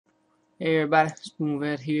Hey everybody,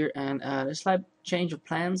 Spoonfed here, and a slight change of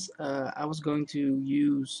plans. I was going to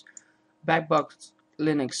use Backbox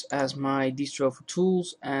Linux as my distro for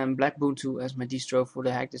tools and Blackbuntu as my distro for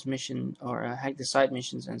the hack this mission or hack the site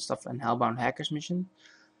missions and stuff and Hellbound Hackers mission.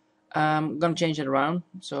 I'm gonna change it around,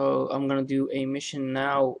 so I'm gonna do a mission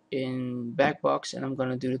now in Backbox and I'm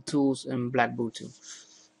gonna do the tools in Blackbuntu.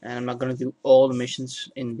 And I'm not gonna do all the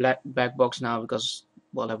missions in Backbox now because,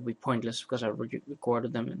 well, that would be pointless because I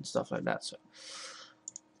recorded them and stuff like that. So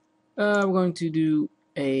we're going to do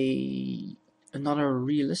another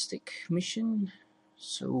realistic mission.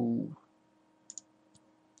 So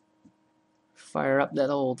fire up that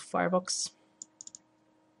old firebox.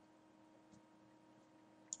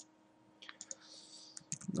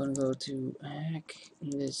 I'm gonna go to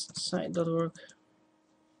hackthisite.org.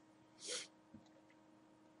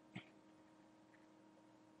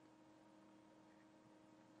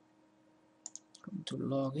 Come to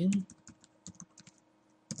login.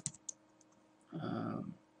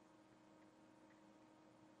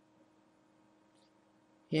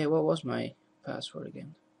 Yeah, what was my password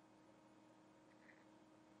again?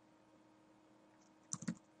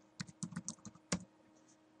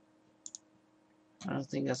 I don't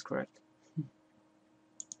think that's correct.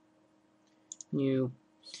 New.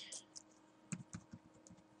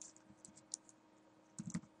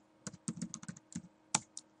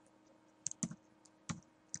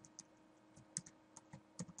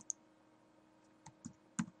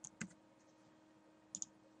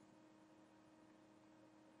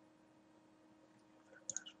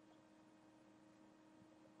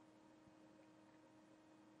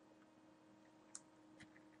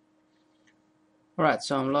 Alright,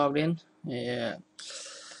 so I'm logged in. Yeah.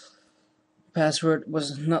 Password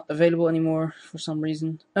was not available anymore for some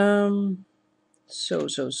reason. So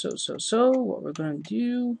what we're gonna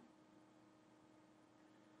do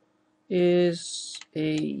is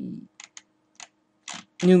a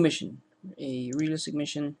new mission, a realistic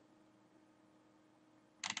mission.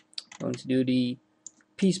 I'm going to do the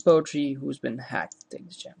Peace Poetry Who's Been Hacked. Take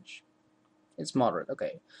this challenge. It's moderate,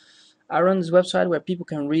 okay. I run this website where people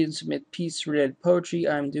can read and submit peace-related poetry.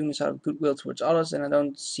 I'm doing this out of goodwill towards others, and I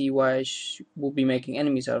don't see why I will be making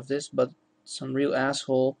enemies out of this, but some real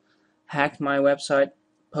asshole hacked my website,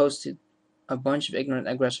 posted a bunch of ignorant,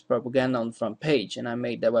 aggressive propaganda on the front page, and I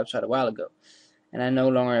made that website a while ago, and I no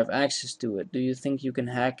longer have access to it. Do you think you can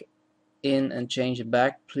hack in and change it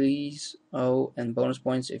back, please? Oh, and bonus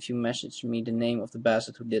points if you message me the name of the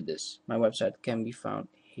bastard who did this. My website can be found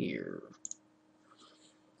here.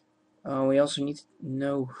 We also need to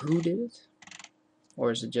know who did it, or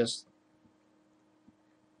is it just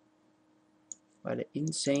by the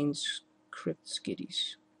insane script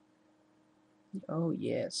skitties? Oh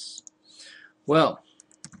yes. Well,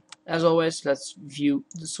 as always, let's view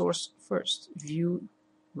the source first. View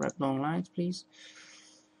wrap long lines, please.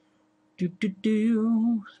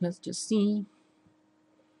 Let's just see.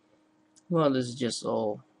 Well, this is just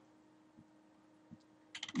all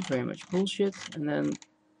very much bullshit. And then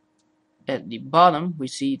at the bottom, we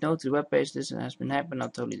see note to the web page. This has been hacked but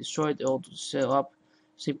not totally destroyed. The old will still up.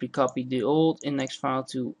 Simply copy the old index file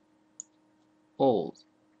to old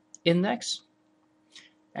index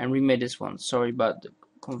and remade this one. Sorry about the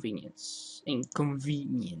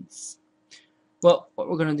inconvenience. Well, what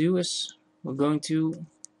we're gonna do is we're going to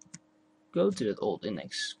go to that old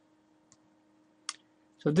index.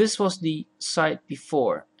 So this was the site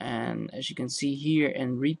before, and as you can see here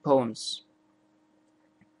in read poems,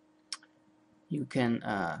 you can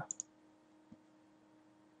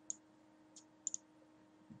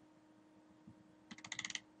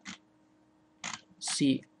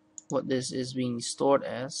see what this is being stored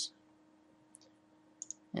as,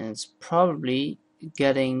 and it's probably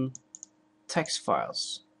getting text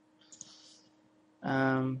files.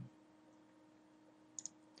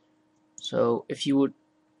 So if you would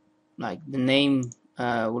like, the name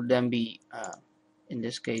would then be in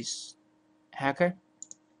this case hacker.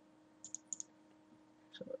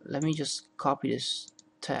 So let me just copy this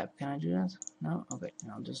tab. Can I do that? No? Okay,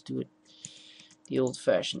 I'll just do it the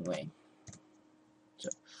old-fashioned way. So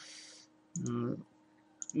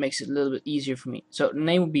makes it a little bit easier for me. So the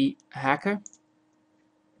name will be hacker.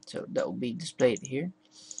 So that will be displayed here.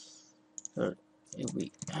 So it will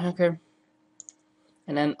be hacker.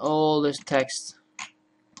 And then all this text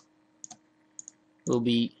will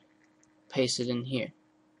be pasted in here.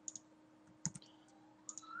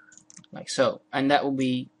 Like so. And that will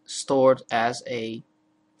be stored as a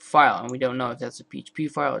file. And we don't know if that's a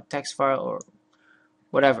PHP file or text file or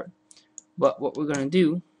whatever. But what we're going to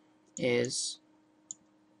do is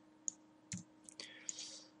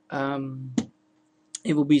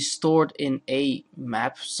it will be stored in a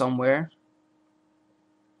map somewhere,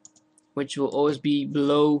 which will always be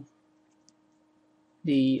below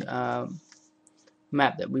the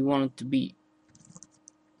map that we want it to be,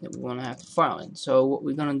 that we want to have the file in. So what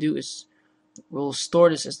we're gonna do is we'll store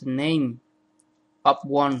this as the name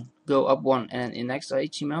up1, go up1, and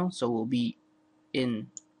index.html. So we'll be in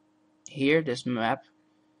here, this map,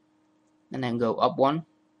 and then go up1.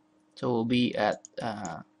 So we'll be at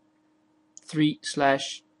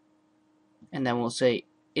 3/ and then we'll say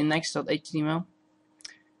index.html,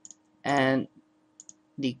 and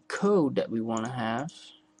the code that we want to have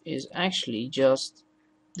is actually just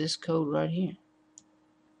this code right here.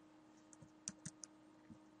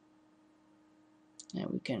 And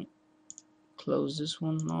we can close this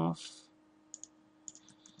one off,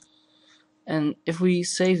 and if we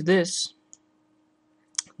save this,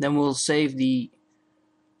 then we'll save the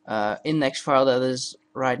index file that is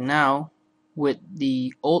right now with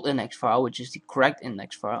the old index file, which is the correct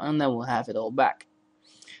index file, and then we'll have it all back.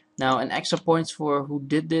 Now, an extra points for who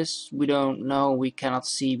did this, we don't know, we cannot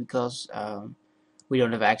see, because we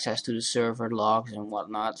don't have access to the server logs and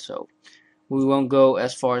whatnot, so we won't go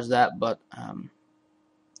as far as that. But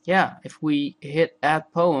yeah, if we hit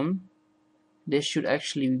add poem, this should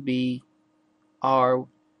actually be our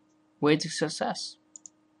way to success.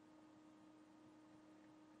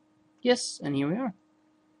 Yes, and here we are.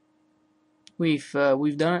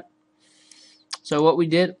 We've done it. So what we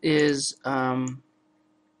did is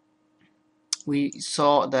we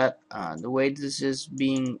saw that the way this is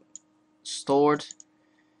being stored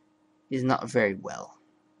is not very well.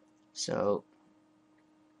 So,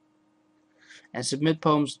 and submit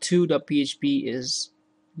poems to.php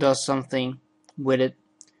does something with it,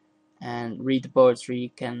 and read the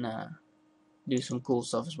poetry can do some cool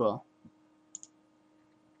stuff as well.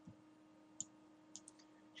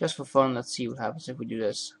 Just for fun, let's see what happens if we do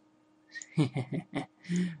this.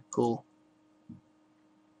 Cool.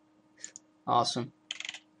 Awesome.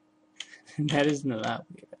 That isn't allowed.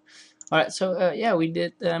 Alright, so yeah, we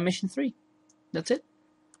did mission 3. That's it.